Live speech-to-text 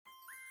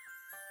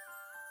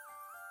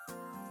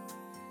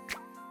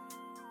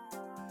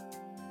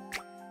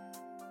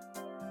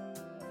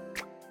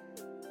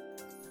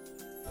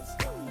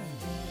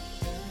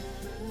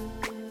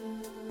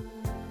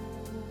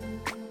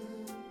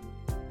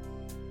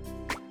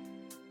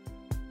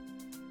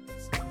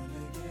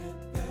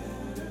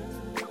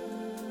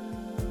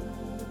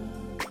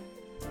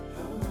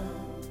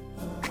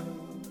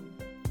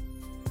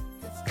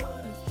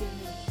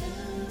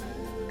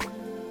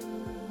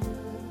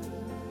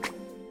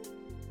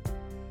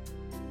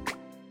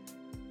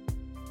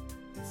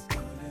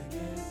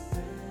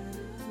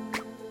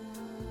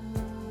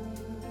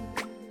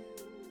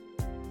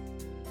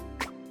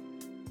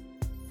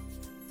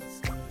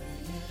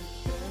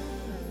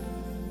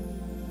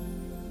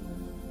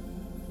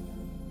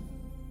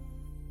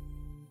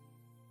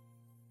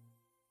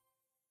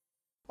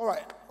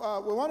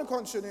We want to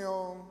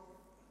continue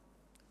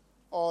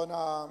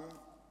on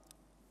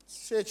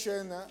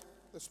teaching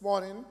this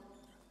morning,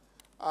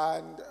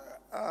 and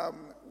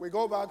we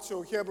go back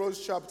to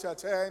Hebrews chapter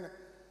 10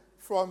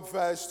 from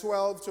verse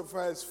 12 to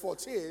verse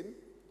 14,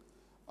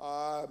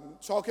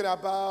 talking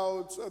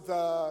about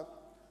the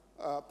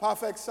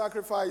perfect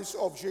sacrifice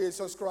of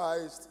Jesus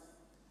Christ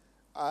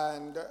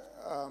and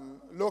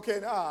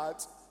looking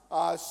at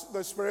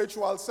the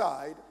spiritual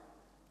side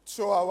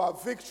to our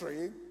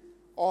victory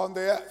on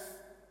the earth.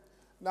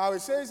 Now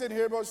it says in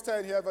Hebrews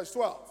 10 here, verse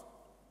 12,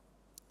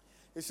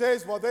 it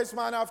says, "But this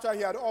man, after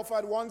he had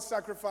offered one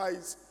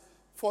sacrifice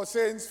for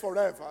sins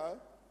forever,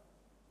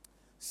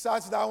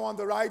 sat down on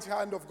the right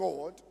hand of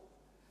God,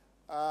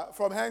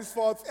 from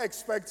henceforth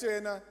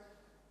expecting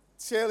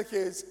till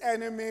his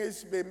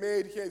enemies be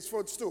made his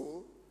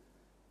footstool.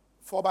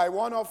 For by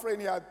one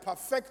offering he had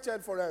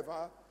perfected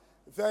forever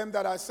them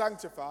that are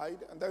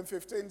sanctified." And then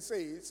 15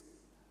 says,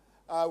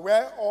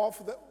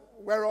 whereof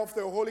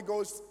the Holy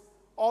Ghost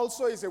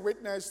also is a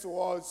witness to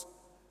us.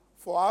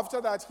 For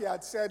after that he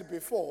had said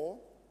before,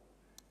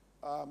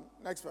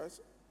 next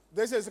verse,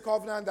 "This is the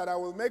covenant that I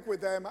will make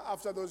with them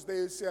after those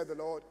days, saith the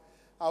Lord.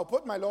 I'll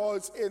put my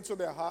laws into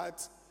their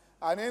hearts,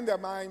 and in their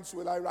minds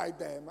will I write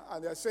them,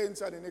 and their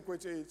sins and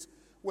iniquities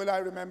will I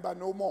remember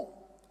no more."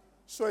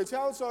 So it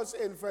tells us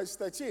in verse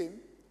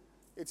 13,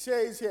 it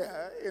says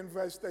here in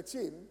verse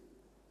 13,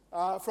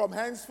 from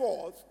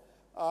henceforth,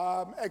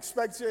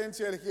 expecting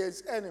till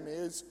his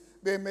enemies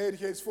be made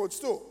his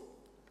footstool.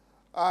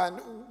 And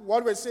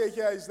what we say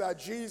here is that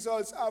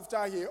Jesus,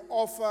 after he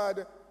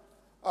offered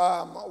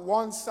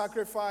one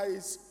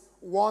sacrifice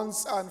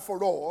once and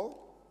for all,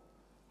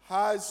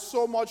 has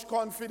so much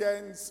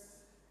confidence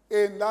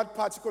in that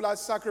particular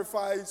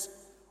sacrifice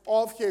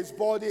of his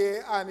body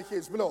and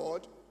his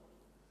blood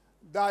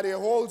that he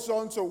holds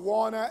on to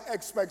one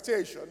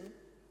expectation,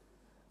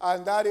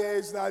 and that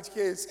is that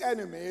his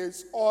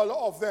enemies, all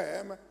of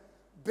them,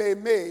 be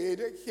made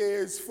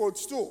his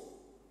footstool.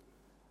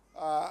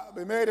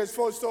 Be made his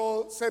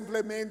footstool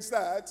simply means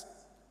that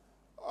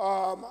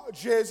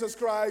Jesus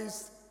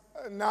Christ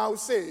now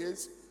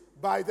says,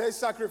 by this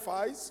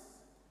sacrifice,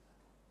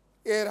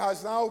 it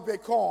has now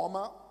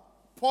become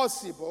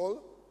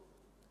possible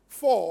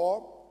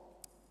for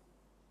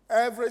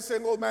every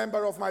single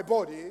member of my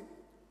body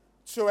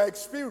to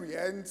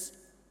experience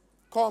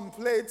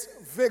complete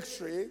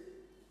victory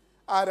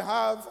and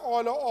have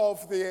all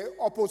of the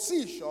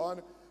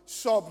opposition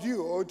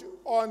subdued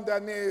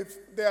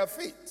underneath their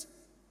feet.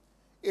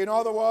 In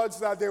other words,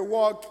 that they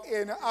walk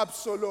in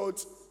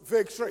absolute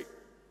victory.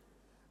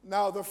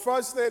 Now, the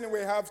first thing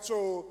we have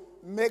to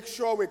make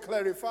sure we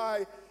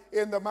clarify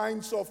in the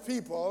minds of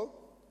people,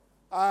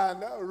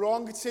 and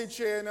wrong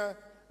teaching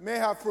may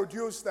have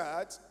produced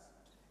that,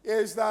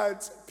 is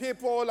that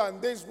people,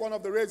 and this is one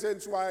of the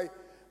reasons why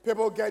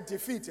people get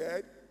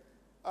defeated,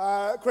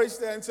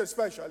 Christians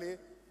especially,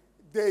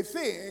 they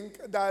think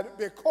that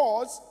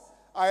because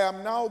I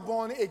am now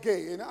born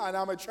again and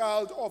I'm a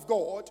child of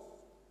God,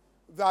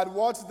 that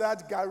what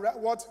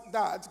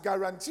that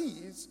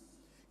guarantees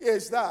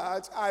is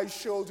that I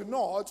should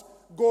not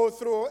go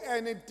through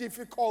any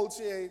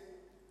difficulty,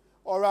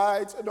 all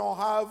right, nor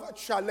have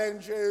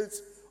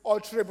challenges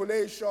or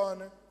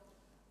tribulation,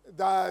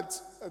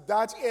 that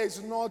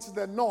is not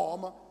the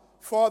norm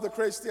for the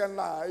Christian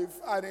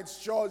life, and it's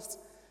just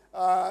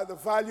the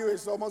value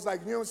is almost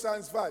like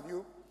nuisance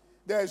value.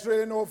 There's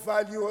really no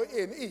value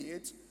in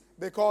it,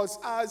 because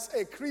as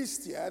a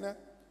Christian,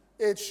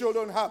 it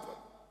shouldn't happen.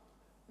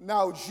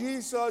 Now,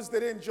 Jesus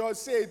didn't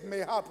just say it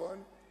may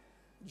happen.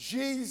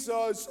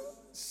 Jesus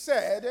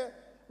said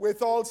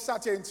with all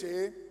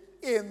certainty,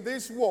 in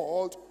this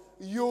world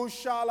you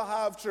shall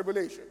have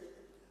tribulation.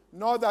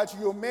 Not that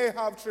you may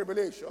have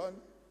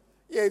tribulation.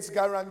 It's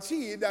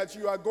guaranteed that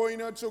you are going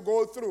to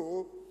go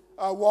through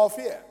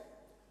warfare.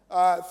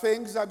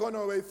 Things are going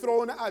to be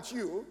thrown at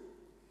you.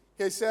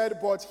 He said,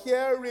 but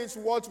here is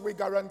what we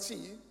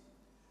guarantee.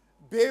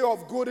 Be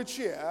of good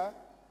cheer,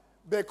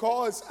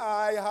 because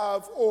I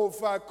have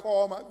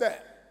overcome them.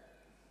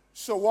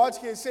 So what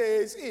he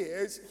says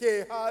is,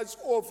 he has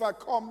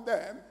overcome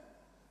them,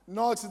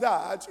 not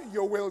that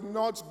you will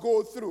not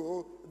go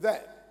through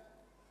them.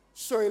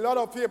 So a lot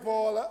of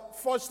people,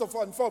 first of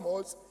all and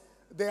foremost,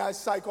 they are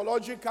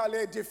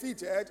psychologically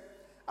defeated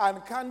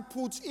and can't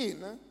put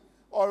in,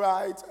 all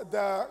right,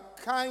 the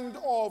kind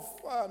of,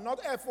 not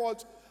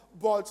effort,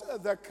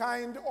 but the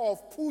kind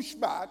of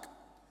pushback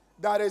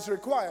that is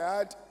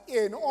required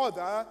in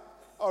order,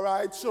 all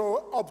right, to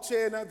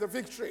obtain the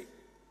victory.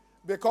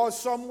 Because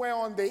somewhere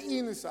on the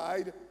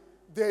inside,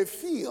 they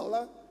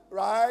feel,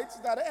 right,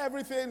 that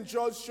everything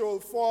just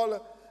should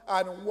fall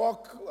and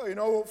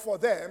work, for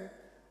them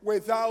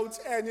without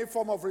any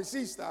form of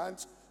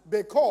resistance,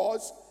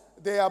 because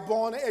they are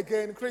born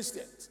again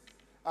Christians.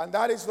 And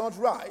that is not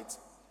right.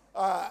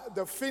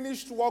 The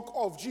finished work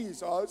of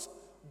Jesus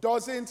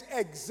doesn't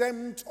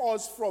exempt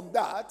us from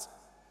that.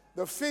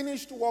 The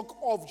finished work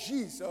of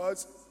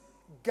Jesus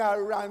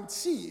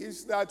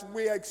guarantees that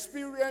we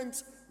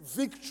experience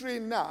victory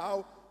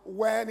now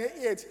when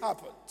it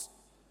happens.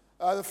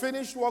 The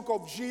finished work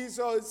of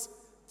Jesus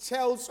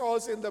tells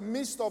us in the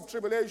midst of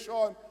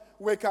tribulation,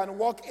 we can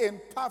walk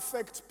in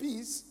perfect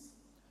peace.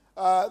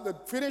 The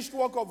finished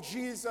work of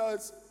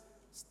Jesus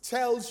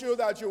tells you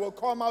that you will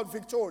come out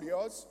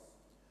victorious,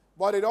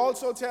 but it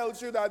also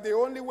tells you that the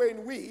only way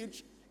in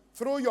which,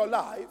 through your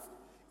life,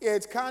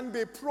 it can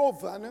be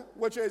proven,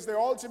 which is the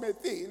ultimate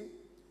thing,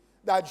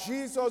 that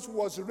Jesus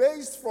was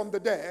raised from the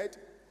dead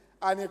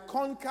and he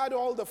conquered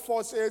all the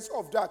forces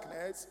of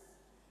darkness,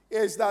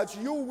 is that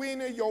you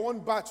win your own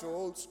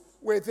battles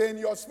within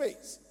your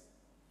space.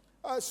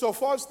 So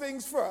first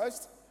things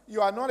first,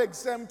 you are not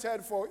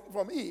exempted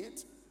from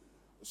it.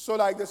 So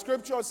like the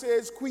scripture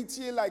says, quit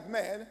ye like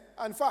men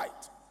and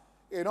fight.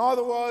 In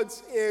other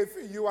words,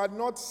 if you are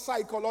not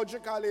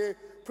psychologically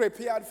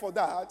prepared for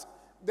that,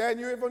 then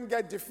you even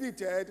get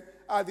defeated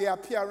at the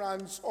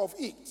appearance of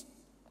it.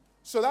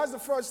 So that's the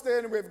first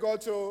thing we've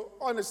got to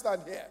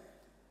understand here.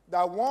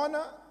 That one,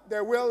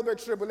 there will be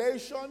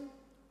tribulation.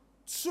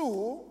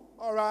 Two,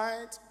 all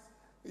right,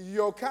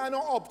 you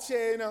cannot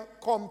obtain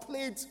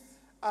complete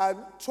and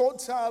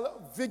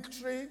total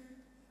victory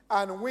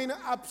and win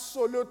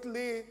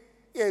absolutely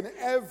in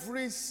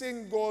every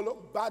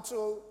single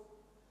battle.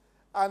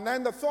 And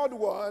then the third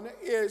one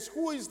is,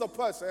 who is the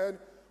person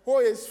who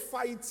is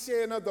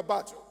fighting the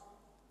battle?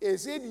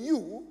 Is it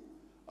you?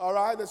 All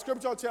right, the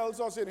scripture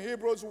tells us in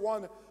Hebrews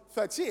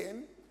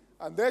 1:13,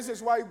 and this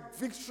is why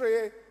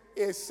victory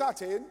is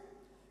certain.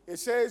 It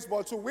says,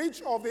 but to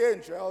which of the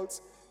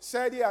angels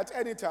said he at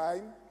any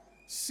time,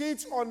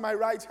 sit on my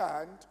right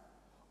hand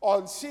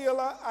until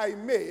I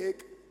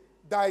make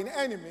thine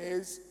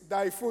enemies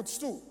thy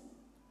footstool.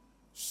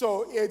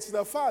 So it's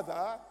the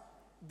Father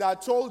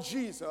that told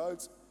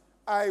Jesus,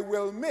 I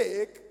will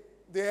make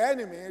the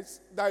enemies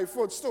thy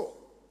footstool.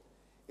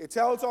 It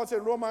tells us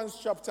in Romans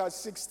chapter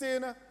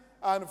 16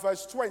 and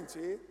verse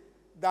 20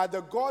 that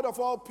the God of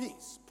all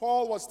peace,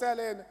 Paul was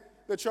telling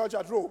the church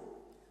at Rome,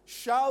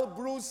 shall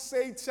bruise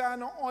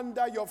Satan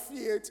under your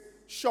feet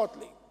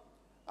shortly.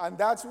 And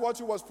that's what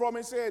he was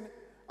promising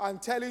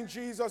and telling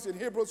Jesus in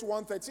Hebrews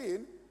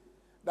 1:13,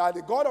 that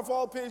the God of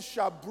all peace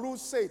shall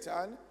bruise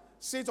Satan,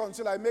 sit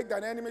until I make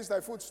thine enemies thy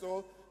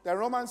footstool. Then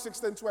Romans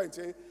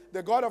 16:20,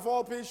 the God of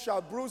all peace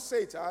shall bruise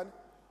Satan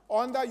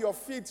under your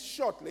feet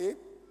shortly.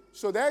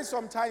 So there's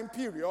some time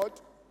period,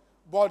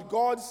 but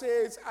God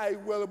says, I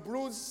will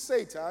bruise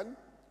Satan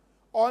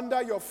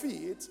under your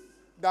feet.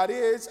 That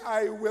is,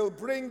 I will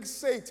bring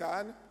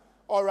Satan,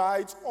 all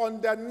right,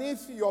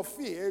 underneath your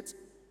feet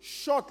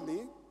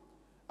shortly.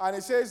 And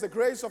it says, the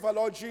grace of our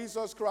Lord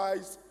Jesus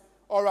Christ,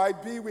 all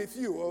right, be with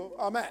you.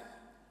 Amen.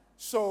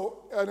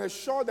 So, in a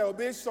short, there will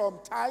be some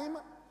time,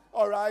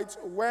 all right,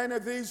 when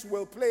this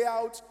will play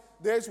out,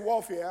 this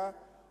warfare.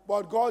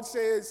 But God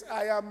says,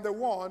 I am the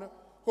one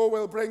who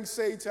will bring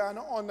Satan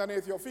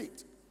underneath your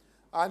feet.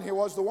 And he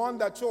was the one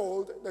that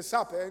told the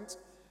serpent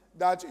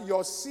that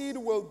your seed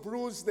will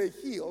bruise the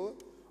heel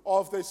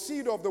of the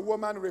seed of the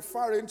woman,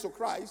 referring to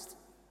Christ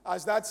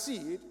as that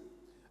seed,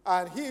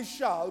 and he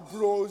shall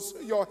bruise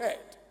your head.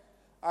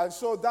 And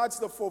so that's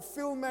the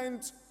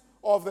fulfillment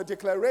of the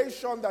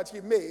declaration that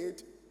he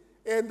made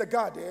in the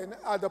garden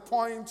at the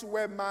point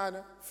where man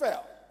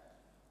fell.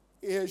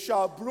 He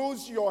shall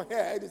bruise your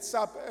head, its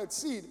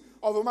seed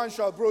of a man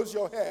shall bruise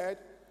your head,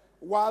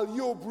 while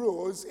you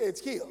bruise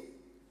its heel.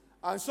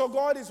 And so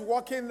God is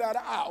working that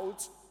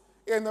out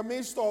in the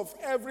midst of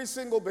every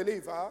single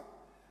believer,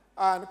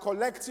 and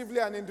collectively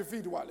and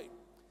individually.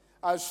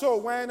 And so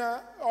when,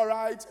 all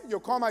right, you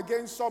come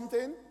against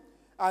something,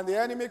 and the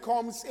enemy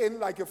comes in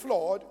like a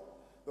flood,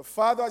 the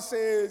Father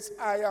says,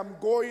 I am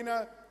going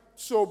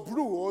to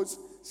bruise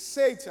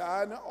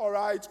Satan, all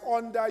right,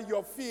 under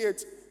your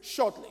feet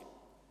shortly.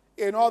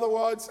 In other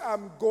words,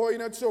 I'm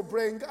going to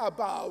bring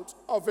about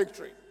a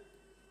victory.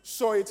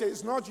 So it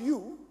is not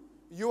you.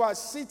 You are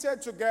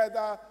seated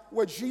together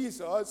with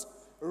Jesus,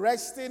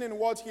 resting in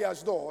what he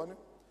has done.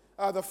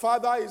 The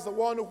Father is the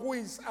one who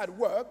is at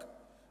work,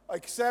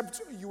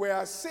 except you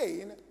are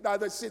saying that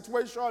the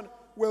situation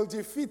will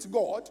defeat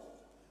God.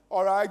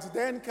 All right,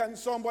 then can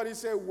somebody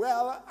say,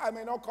 well, I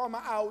may not come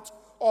out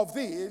of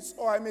this,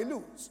 or I may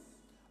lose.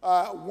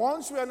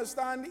 Once we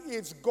understand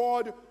it's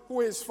God who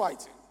is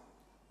fighting,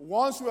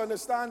 once we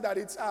understand that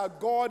it's our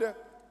God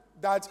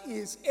that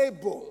is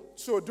able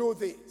to do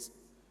this,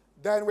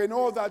 then we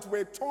know that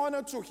we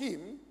turn to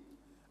him,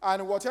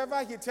 and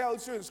whatever he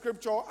tells you in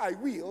Scripture, I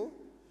will.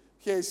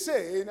 He's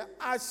saying,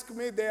 ask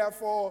me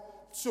therefore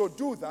to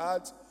do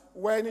that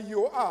when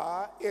you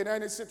are in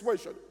any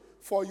situation.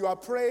 For you are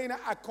praying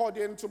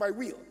according to my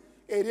will.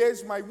 It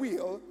is my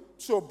will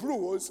to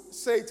bruise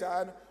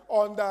Satan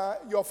under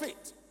your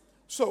feet.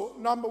 So,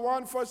 number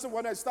one, first thing I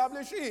want to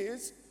establish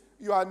is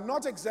you are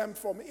not exempt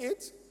from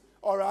it.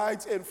 All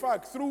right? In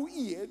fact, through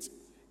it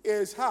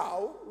is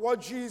how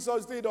what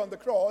Jesus did on the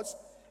cross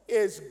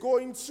is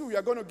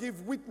you're going to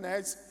give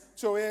witness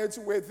to it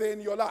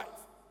within your life.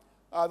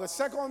 The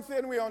second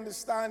thing we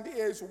understand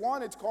is,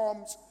 one, it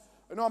comes.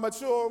 Number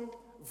two,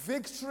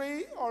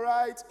 victory, all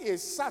right,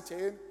 is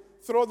certain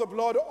through the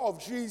blood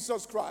of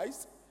Jesus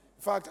Christ.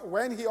 In fact,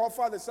 when he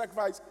offered the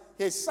sacrifice,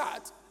 he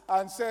sat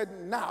and said,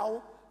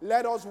 now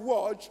let us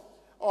watch,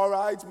 all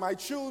right, my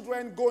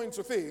children go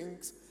into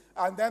things,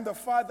 and then the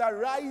Father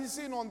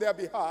rising on their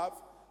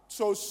behalf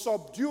to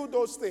subdue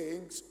those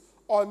things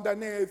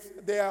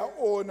underneath their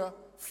own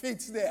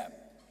feet there.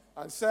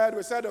 And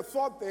we said the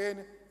third thing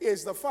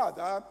is the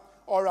Father,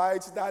 all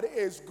right, that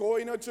is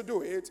going to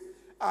do it,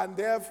 and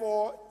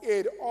therefore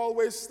it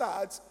always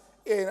starts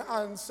in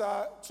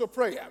answer to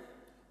prayer.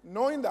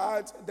 Knowing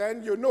that,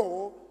 then you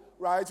know,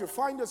 right, you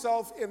find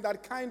yourself in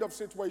that kind of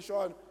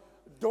situation,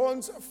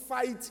 don't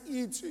fight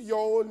it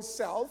your own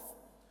self,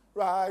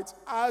 right?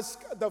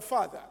 Ask the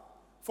Father.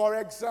 For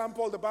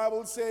example, the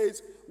Bible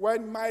says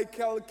when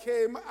Michael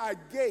came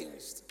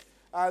against,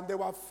 and they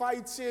were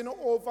fighting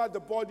over the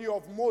body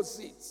of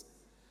Moses,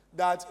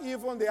 that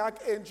even the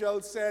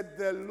archangel said,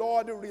 the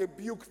Lord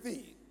rebuke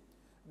thee,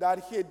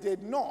 that he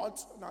did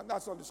not, now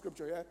that's not the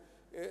scripture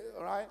here,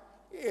 right?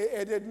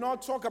 He did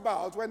not talk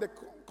about when they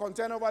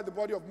contend over the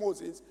body of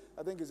Moses,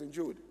 I think it's in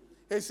Jude.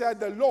 He said,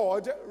 the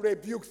Lord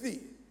rebuke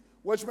thee,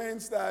 which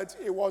means that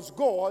it was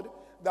God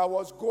that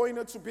was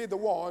going to be the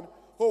one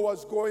who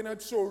was going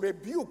to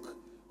rebuke,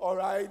 all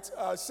right,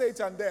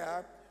 Satan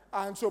there,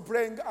 and to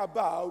bring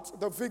about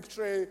the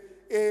victory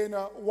in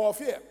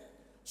warfare.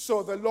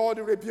 So the Lord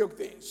rebuked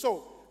thee.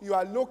 So you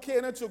are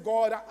looking to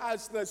God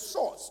as the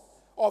source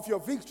of your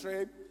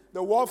victory.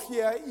 The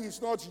warfare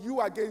is not you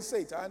against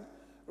Satan,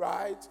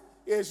 right?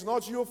 It's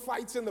not you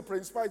fighting the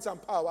principalities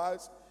and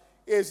powers.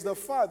 It's the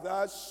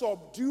Father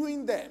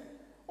subduing them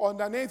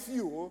underneath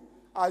you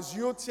as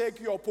you take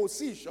your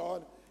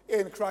position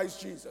in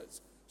Christ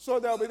Jesus. So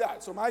there'll be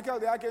that. So Michael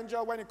the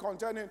archangel, when he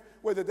contended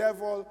with the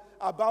devil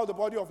about the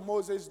body of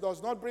Moses,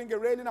 does not bring a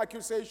railing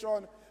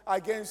accusation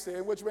against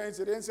him, which means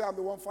he didn't say I'm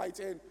the one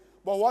fighting.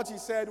 But what he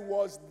said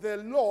was, the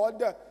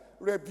Lord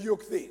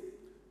rebuke thee.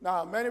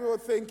 Now, many people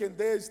think in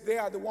this, they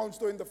are the ones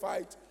doing the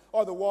fight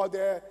or the war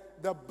there.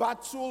 The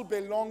battle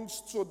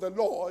belongs to the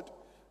Lord.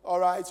 All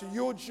right,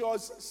 you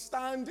just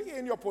stand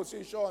in your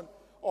position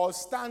or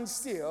stand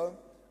still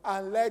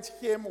and let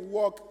him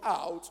work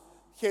out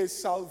his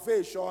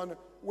salvation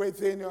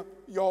within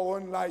your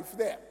own life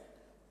there.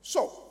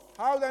 So,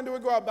 how then do we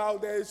go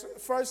about this?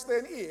 First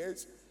thing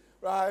is,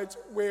 right,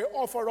 we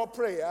offer up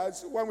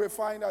prayers when we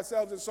find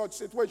ourselves in such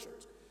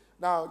situations.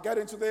 Now, get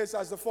into this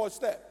as the first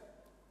step.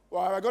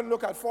 Well, we're going to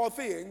look at 4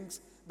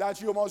 things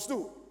that you must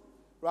do,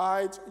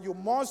 right? You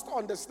must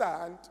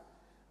understand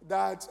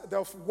that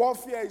the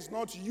warfare is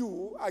not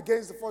you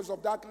against the forces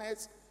of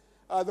darkness.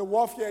 The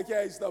warfare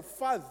here is the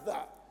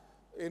Father,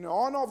 in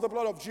honor of the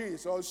blood of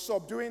Jesus,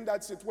 subduing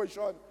that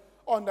situation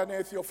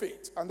underneath your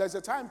feet. And there's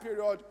a time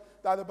period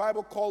that the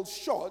Bible calls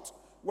short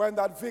when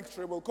that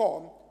victory will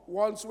come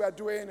once we are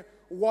doing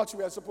what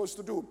we are supposed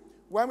to do.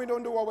 When we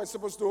don't do what we're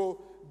supposed to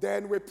do,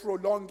 then we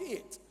prolong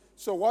it.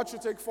 So what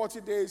should take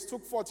 40 days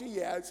took 40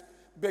 years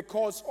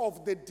because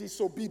of the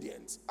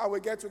disobedience. I will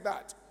get to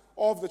that,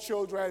 of the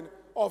children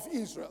of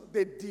Israel.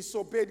 They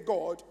disobeyed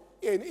God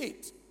in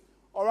it.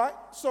 All right?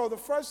 So the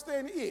first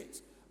thing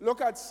is, look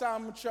at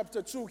Psalm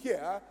chapter 2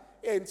 here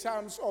in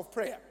terms of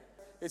prayer.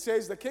 It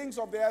says, the kings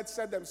of the earth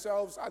set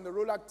themselves, and the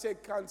ruler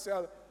take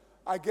counsel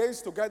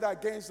together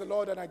against the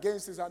Lord and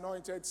against his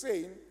anointed,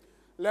 saying,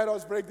 let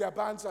us break their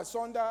bands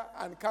asunder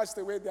and cast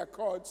away their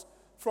cords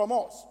from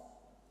us.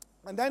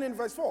 And then in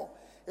verse 4,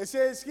 it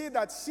says, he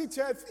that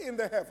sitteth in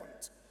the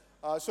heavens.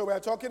 So we're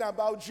talking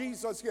about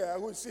Jesus here,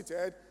 who is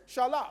seated,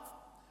 shall laugh.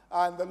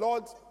 And the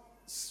Lord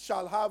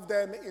shall have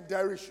them in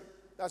derision.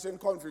 That's in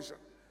confusion.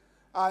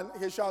 And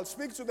he shall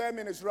speak to them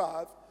in his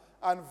wrath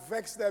and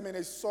vex them in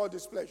his sore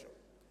displeasure.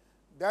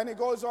 Then he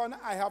goes on,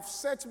 I have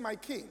set my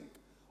king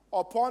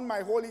upon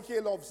my holy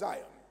hill of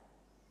Zion.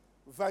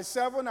 Verse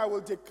 7, I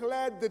will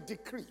declare the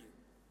decree.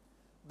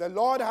 The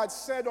Lord had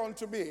said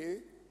unto me,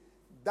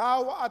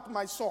 thou art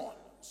my son.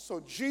 So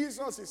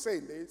Jesus is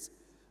saying this.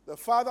 The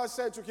Father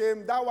said to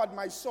him, thou art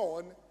my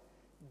son.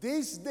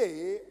 This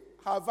day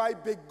have I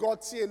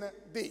begotten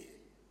thee.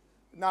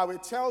 Now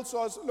it tells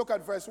us, look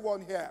at verse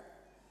 1 here.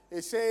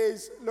 It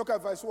says, look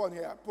at verse 1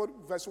 here. Put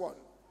verse 1.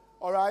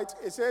 All right.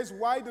 It says,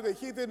 why do the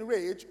heathen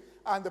rage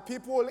and the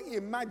people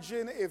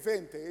imagine a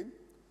vain thing?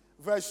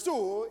 Verse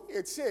 2,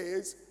 it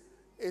says,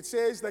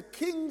 the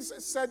kings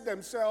set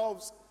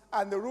themselves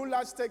and the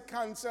rulers take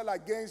counsel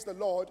against the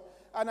Lord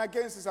and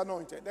against his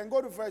anointed. Then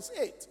go to verse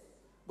 8.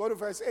 Go to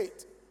verse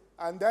 8.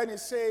 And then it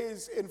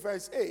says in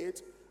verse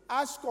 8,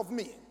 ask of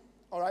me.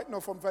 All right. No,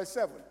 from verse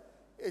 7.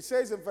 It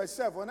says in verse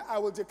 7, I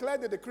will declare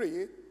the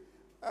decree.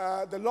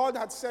 The Lord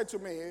had said to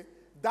me,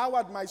 thou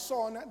art my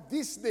son,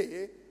 this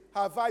day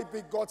have I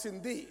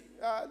begotten thee.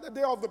 The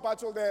day of the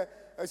battle there,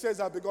 it says,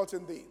 I've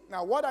begotten thee.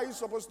 Now, what are you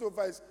supposed to do?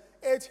 Verse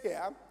 8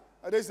 here,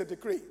 there's the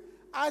decree.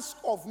 Ask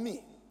of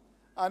me,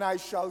 and I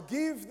shall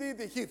give thee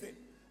the heathen.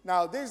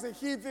 Now, this is the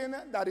heathen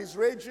that is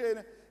raging,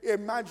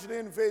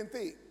 imagining vain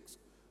things.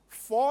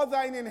 For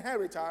thine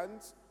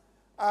inheritance,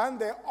 and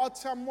the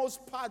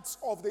uttermost parts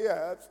of the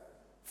earth,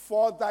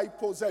 for thy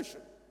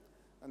possession.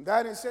 And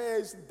then it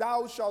says,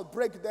 thou shalt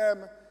break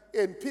them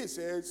in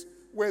pieces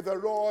with a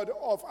rod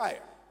of iron.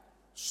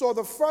 So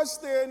the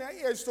first thing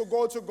is to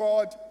go to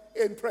God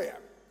in prayer.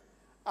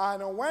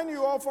 And when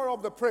you offer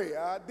up the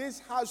prayer, this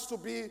has to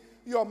be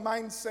your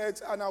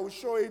mindset, and I will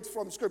show it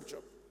from Scripture.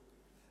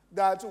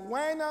 That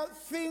when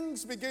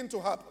things begin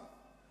to happen,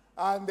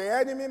 and the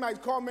enemy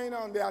might come in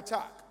on the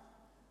attack,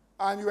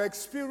 and you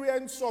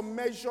experience some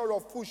measure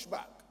of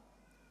pushback,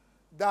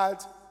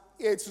 that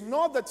it's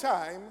not the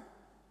time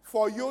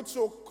for you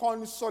to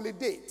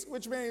consolidate,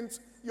 which means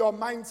your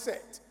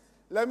mindset.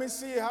 Let me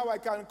see how I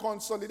can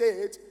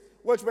consolidate,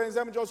 which means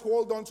let me just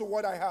hold on to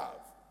what I have.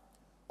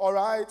 All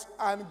right?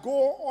 And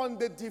go on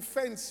the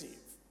defensive,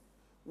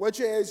 which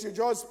is you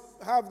just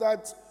have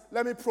that,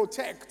 let me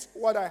protect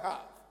what I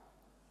have.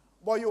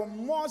 But you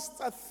must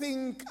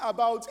think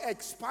about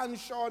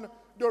expansion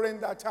during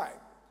that time.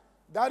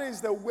 That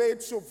is the way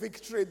to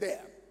victory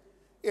there.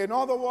 In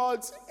other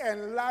words,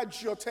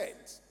 enlarge your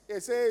tent.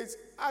 It says,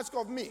 ask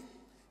of me.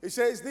 It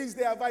says, this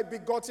day have I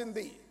begotten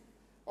thee.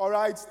 All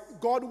right?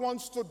 God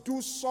wants to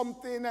do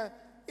something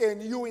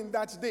in you in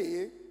that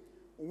day.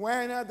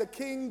 When the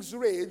kings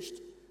raged,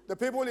 the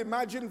people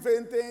imagined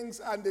vain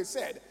things, and they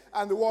said,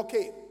 and the war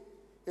came.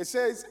 It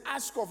says,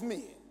 ask of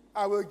me,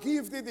 I will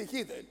give thee the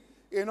heathen.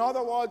 In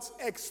other words,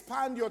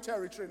 expand your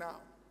territory now,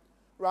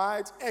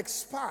 right?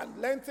 Expand,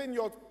 lengthen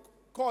your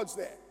cords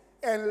there,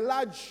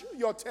 enlarge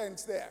your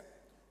tents there.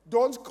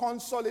 Don't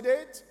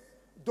consolidate,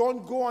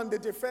 don't go on the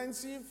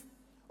defensive,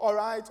 all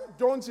right?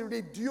 Don't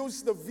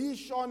reduce the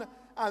vision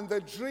and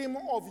the dream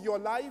of your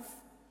life.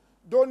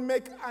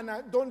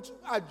 Don't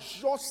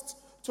adjust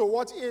to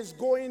what is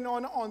going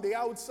on the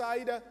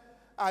outside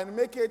and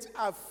make it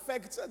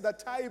affect the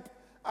type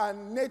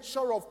and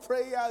nature of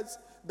prayers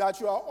that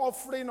you are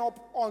offering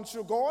up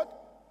unto God,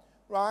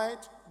 right?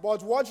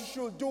 But what you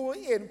should do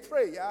in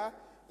prayer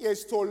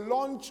is to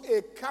launch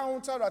a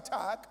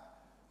counterattack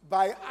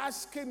by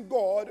asking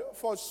God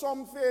for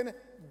something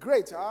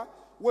greater,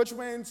 which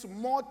means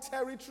more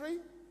territory,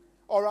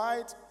 all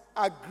right?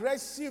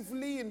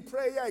 Aggressively in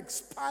prayer,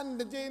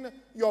 expanding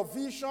your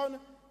vision.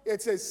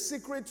 It's a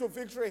secret to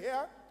victory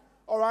here,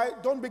 all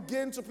right? Don't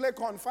begin to play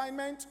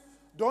confinement.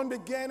 Don't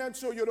begin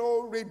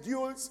to,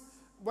 reduce.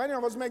 When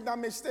of us make that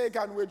mistake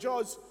and we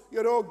just,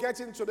 get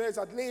into this,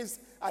 at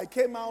least I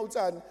came out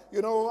and,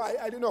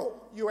 I don't know,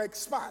 you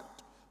expand.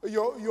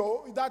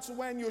 That's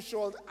when you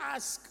should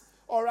ask,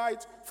 all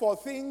right, for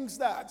things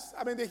that,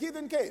 the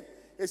heathen came.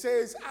 It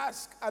says,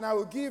 ask, and I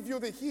will give you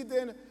the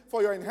heathen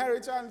for your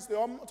inheritance, the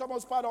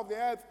uttermost part of the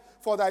earth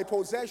for thy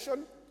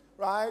possession,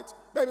 right?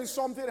 Maybe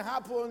something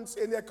happens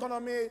in the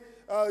economy,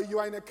 you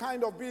are in a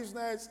kind of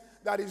business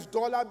that is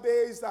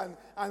dollar-based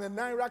and the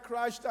naira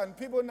crashed, and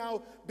people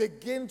now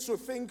begin to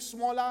think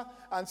smaller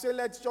and say,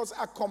 let's just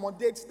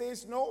accommodate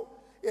this. No,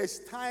 it's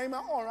time,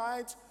 all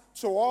right,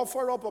 to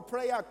offer up a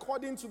prayer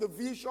according to the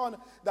vision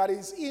that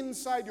is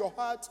inside your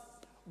heart.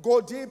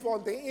 Go deep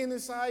on the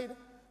inside.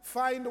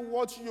 Find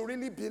what you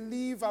really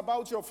believe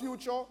about your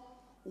future,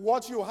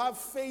 what you have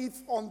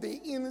faith on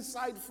the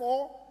inside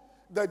for,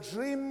 the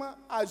dream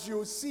as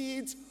you see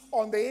it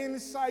on the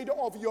inside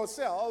of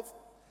yourself,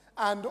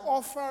 and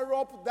offer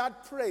up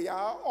that prayer,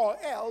 or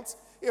else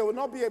it will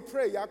not be a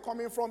prayer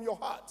coming from your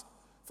heart.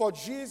 For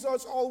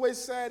Jesus always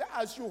said,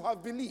 as you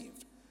have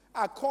believed,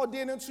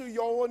 according to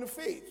your own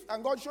faith.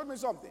 And God showed me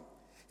something.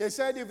 He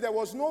said, if there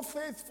was no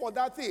faith for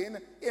that thing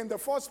in the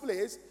first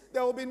place,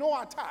 there will be no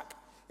attack.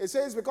 It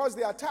says, because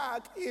the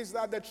attack is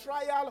that the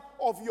trial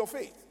of your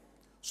faith.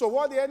 So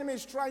what the enemy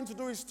is trying to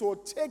do is to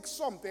take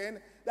something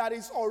that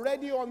is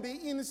already on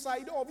the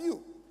inside of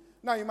you.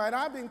 Now, you might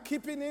have been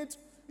keeping it,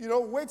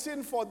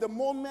 waiting for the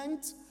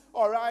moment,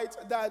 all right,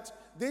 that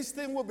this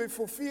thing will be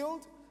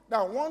fulfilled.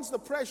 Now, once the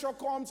pressure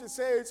comes, it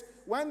says,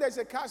 when there's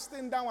a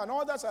casting down, and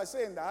others are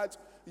saying that,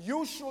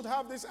 you should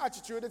have this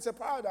attitude. It's a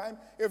paradigm,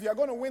 if you're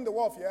going to win the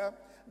warfare,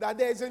 that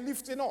there's a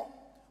lifting up,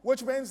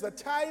 which means the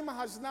time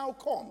has now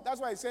come. That's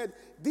why I said,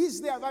 this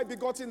day have I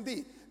begotten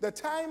thee. The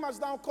time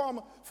has now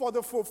come for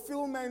the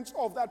fulfillment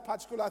of that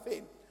particular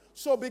thing.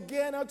 So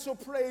begin to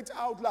pray it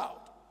out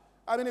loud.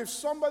 If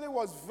somebody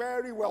was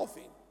very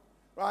wealthy,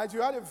 right?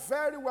 You had a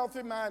very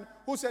wealthy man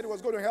who said he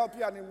was going to help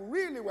you, and he was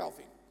really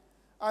wealthy.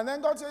 And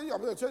then God said,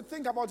 so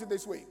think about it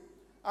this way.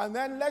 And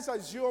then let's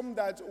assume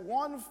that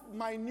one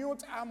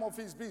minute arm of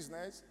his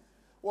business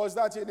was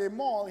that in a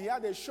mall, he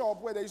had a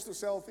shop where they used to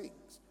sell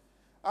things.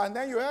 And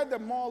then you heard the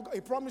mall, he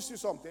promised you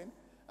something,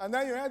 and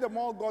then you heard the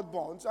mall got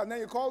burnt, and then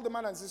you called the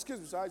man and said, excuse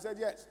me, sir. I said,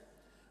 yes.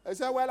 I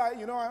said, well,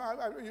 you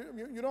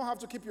don't have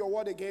to keep your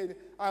word again.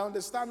 I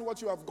understand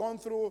what you have gone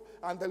through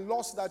and the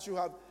loss that you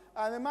have.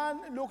 And the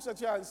man looks at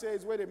you and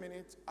says, wait a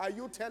minute, are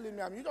you telling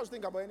me, you just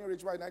think about any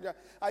rich man in Nigeria,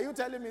 are you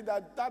telling me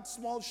that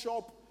small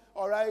shop,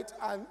 all right,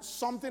 and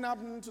something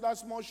happened to that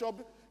small shop,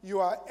 you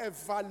are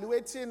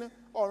evaluating,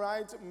 all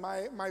right,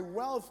 my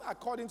wealth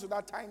according to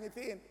that tiny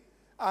thing?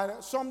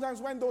 And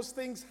sometimes when those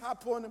things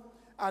happen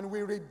and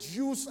we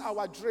reduce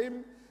our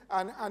dream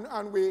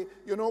and we,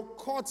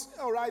 cut,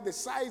 all right, the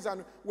size,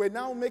 and we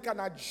now make an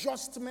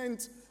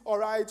adjustment, all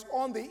right,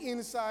 on the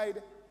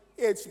inside,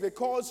 it's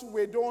because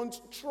we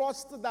don't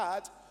trust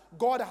that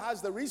God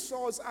has the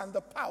resource and the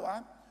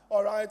power,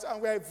 all right,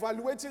 and we're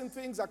evaluating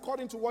things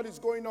according to what is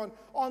going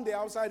on the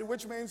outside,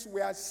 which means we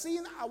are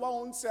seeing our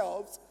own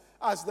selves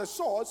as the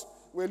source.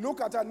 We look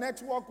at our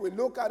network, we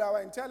look at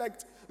our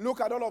intellect, look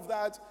at all of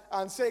that,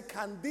 and say,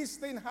 can this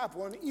thing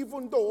happen,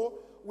 even though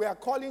we are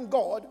calling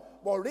God,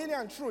 but really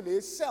and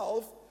truly,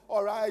 self,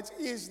 all right,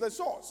 is the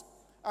source.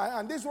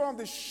 And this is one of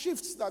the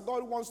shifts that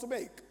God wants to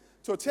make.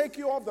 To take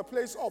you off the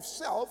place of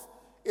self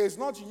is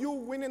not you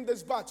winning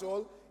this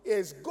battle,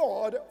 is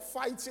God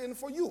fighting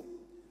for you.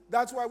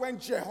 That's why when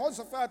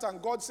Jehoshaphat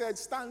and God said,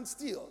 stand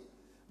still,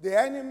 the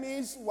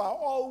enemies were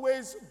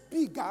always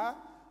bigger,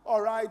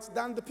 all right,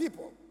 than the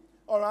people.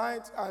 All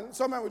right, and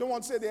sometimes we don't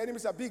want to say the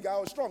enemies are bigger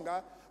or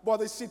stronger, but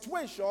the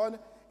situation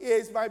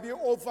might be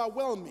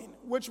overwhelming,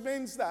 which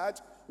means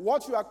that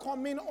what you are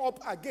coming up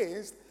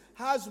against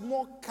has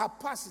more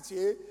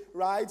capacity,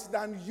 right,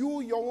 than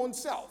you, your own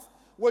self,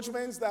 which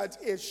means that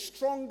it's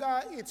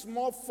stronger, it's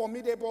more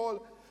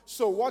formidable.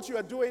 So what you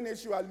are doing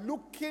is you are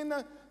looking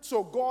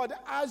to God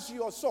as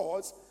your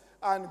source,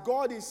 and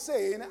God is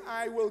saying,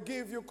 I will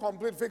give you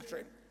complete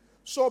victory.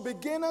 So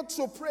begin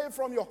to pray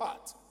from your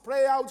heart.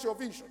 Pray out your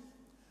vision.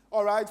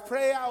 All right,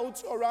 pray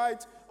out, all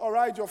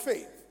right, your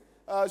faith.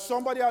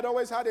 Somebody had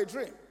always had a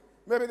dream.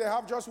 Maybe they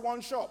have just one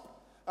shop,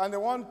 and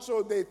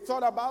they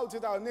thought about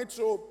it. I need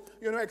to,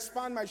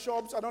 expand my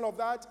shops and all of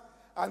that.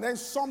 And then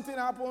something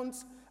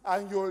happens,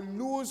 and you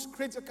lose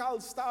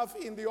critical staff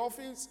in the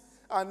office,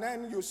 and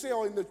then you say,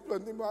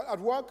 at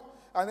work,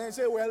 and then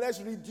say, well, let's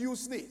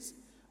reduce this.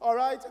 All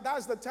right,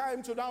 that's the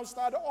time to now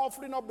start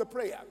offering up the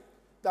prayer.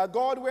 That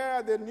God, where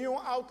are the new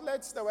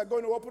outlets that we're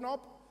going to open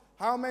up?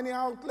 How many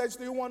outlets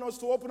do you want us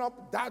to open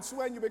up? That's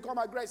when you become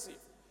aggressive.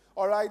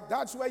 All right,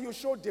 that's where you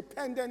show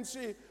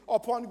dependency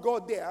upon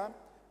God there.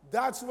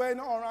 That's when,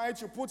 all right,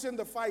 you put in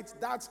the fight.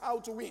 That's how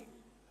to win.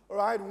 All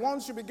right,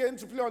 once you begin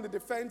to play on the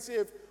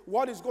defensive,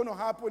 what is going to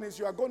happen is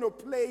you are going to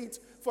play it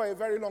for a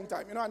very long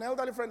time. An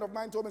elderly friend of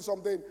mine told me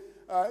something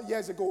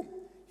years ago.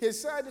 He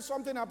said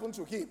something happened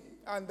to him,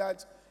 and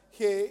that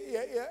he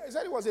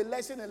said it was a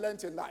lesson he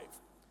learned in life.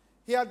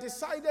 He had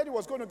decided he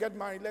was going to get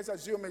married. Let's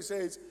assume he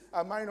says,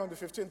 I'm married on the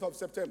 15th of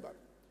September.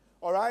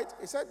 All right?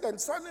 He said, then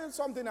suddenly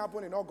something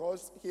happened in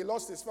August. He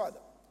lost his father.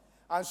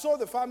 And so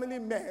the family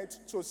met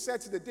to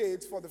set the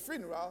date for the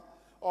funeral,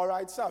 all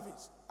right,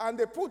 service. And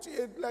they put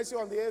it, let's say,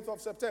 on the 8th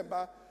of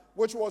September,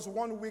 which was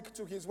 1 week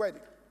to his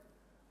wedding.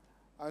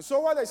 And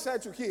so what they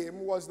said to him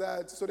was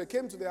that, so they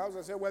came to the house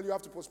and said, well, you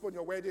have to postpone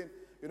your wedding.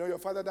 Your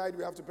father died.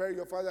 We have to bury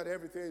your father and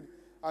everything.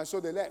 And so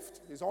they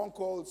left, his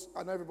uncles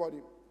and everybody.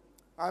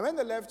 And when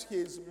they left,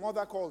 his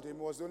mother called him.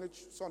 He was the only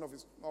child of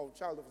his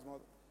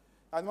mother.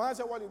 And the mother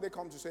said, what did they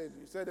come to say?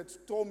 He said, they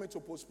told me to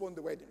postpone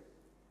the wedding.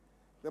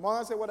 The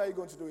mother said, what are you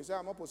going to do? He said,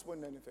 I'm not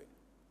postponing anything.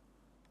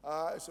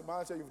 So the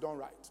mother said, you've done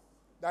right.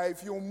 That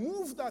if you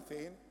move that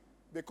thing,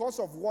 because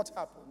of what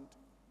happened,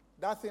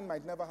 that thing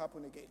might never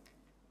happen again.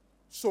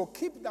 So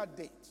keep that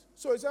date.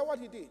 So he said what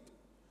he did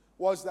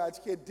was that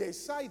he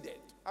decided,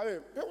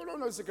 people don't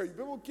know security.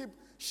 People keep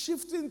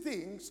shifting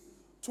things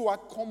to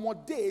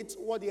accommodate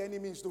what the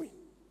enemy is doing.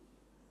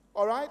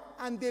 All right?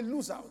 And they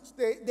lose out.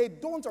 They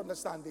don't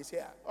understand this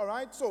here. All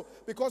right? So,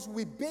 because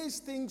we base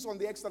things on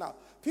the external.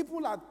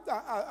 People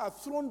are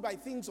thrown by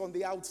things on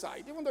the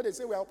outside. Even though they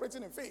say we're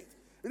operating in faith.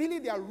 Really,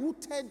 they are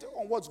rooted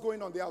on what's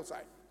going on the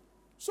outside.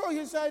 So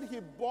he said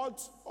he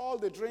bought all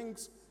the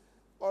drinks,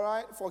 all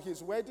right, for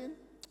his wedding,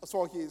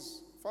 for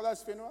his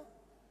father's funeral.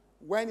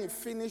 When he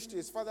finished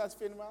his father's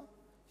funeral,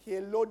 he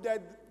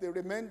loaded the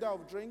remainder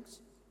of drinks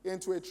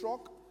into a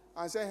truck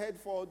and said, head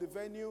for the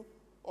venue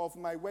of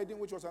my wedding,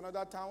 which was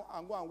another town,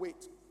 and go and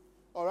wait.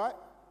 All right?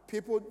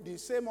 People, the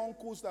same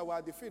uncles that were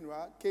at the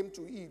funeral, came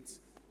to eat,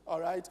 all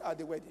right, at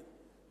the wedding.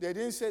 They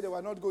didn't say they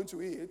were not going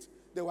to eat.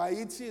 They were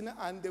eating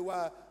and they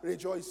were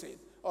rejoicing.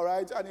 All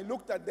right? And he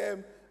looked at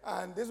them,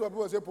 and this is what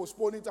people say,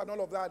 postpone it and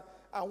all of that.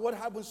 And what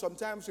happens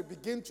sometimes, you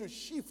begin to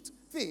shift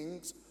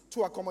things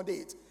to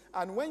accommodate.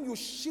 And when you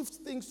shift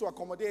things to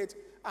accommodate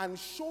and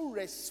show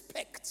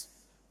respect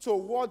to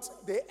what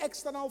the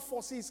external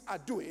forces are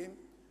doing,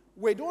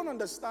 we don't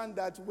understand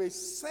that we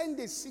send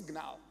a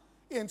signal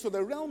into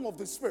the realm of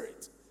the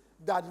spirit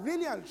that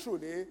really and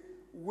truly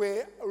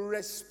we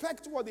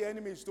respect what the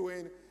enemy is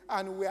doing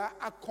and we are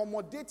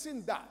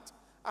accommodating that.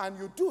 And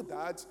you do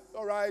that,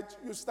 all right,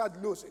 you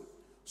start losing.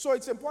 So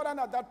it's important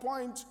at that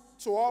point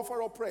to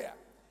offer up prayer.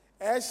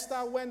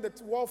 Esther, when the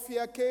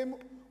warfare came,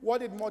 what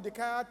did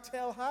Mordecai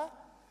tell her?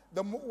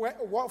 The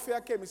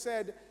warfare came, he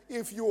said,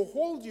 if you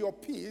hold your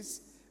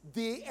peace,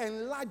 the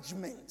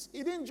enlargement.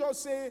 He didn't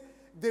just say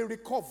the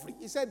recovery.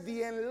 He said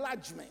the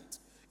enlargement.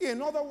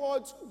 In other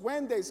words,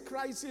 when there's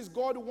crisis,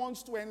 God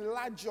wants to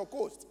enlarge your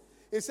coast.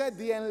 He said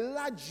the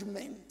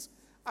enlargement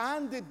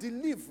and the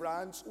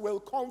deliverance will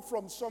come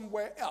from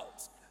somewhere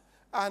else.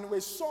 And we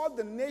saw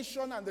the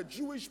nation and the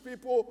Jewish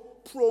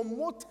people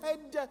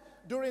promoted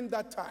during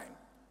that time.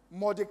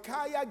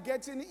 Mordecai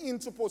getting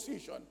into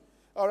position.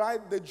 All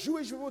right, the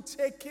Jewish people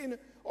taking,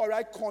 all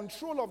right,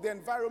 control of the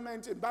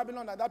environment in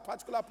Babylon at that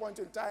particular point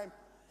in time,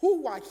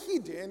 who were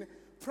hidden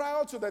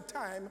prior to the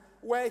time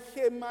where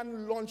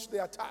Haman launched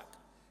the attack.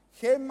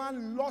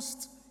 Haman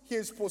lost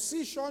his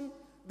position.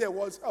 There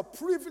was a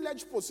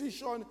privileged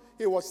position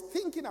he was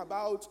thinking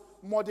about.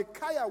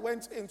 Mordecai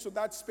went into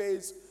that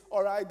space,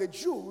 all right, the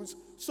Jews.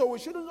 So we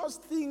shouldn't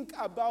just think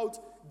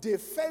about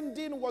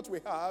defending what we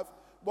have,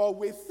 but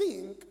we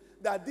think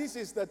that this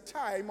is the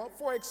time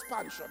for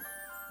expansion.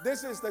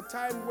 This is the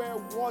time where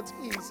what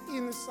is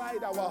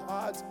inside our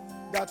heart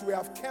that we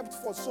have kept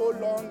for so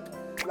long,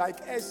 like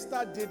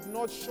Esther did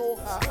not show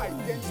her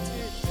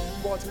identity,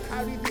 but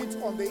carried it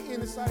on the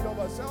inside of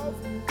herself,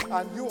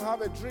 and you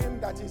have a dream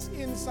that is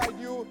inside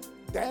you,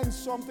 then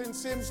something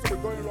seems to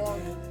be going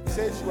wrong. It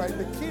says you are in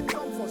the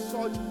kingdom for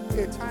such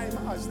a time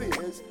as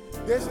this.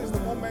 This is the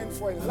moment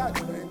for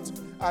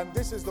enlargement, and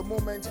this is the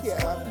moment here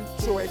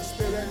to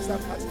experience that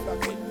particular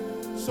thing.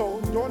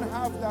 So don't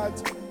have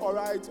that, all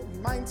right,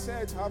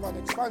 mindset, have an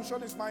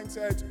expansionist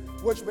mindset,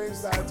 which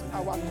means that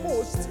our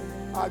coasts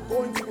are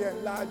going to be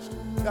enlarged.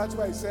 That's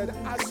why he said,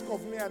 ask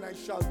of me and I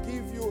shall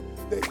give you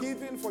the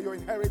heathen for your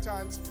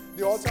inheritance,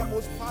 the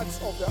uttermost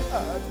parts of the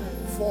earth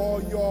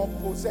for your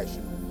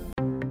possession.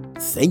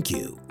 Thank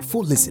you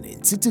for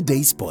listening to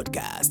today's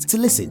podcast. To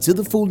listen to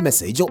the full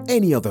message or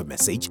any other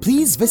message,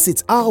 please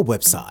visit our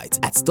website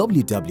at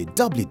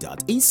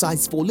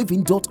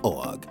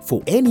www.insightsforliving.org.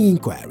 For any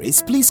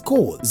inquiries, please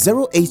call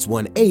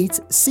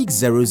 0818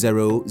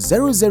 600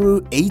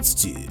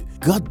 0082.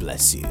 God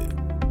bless you.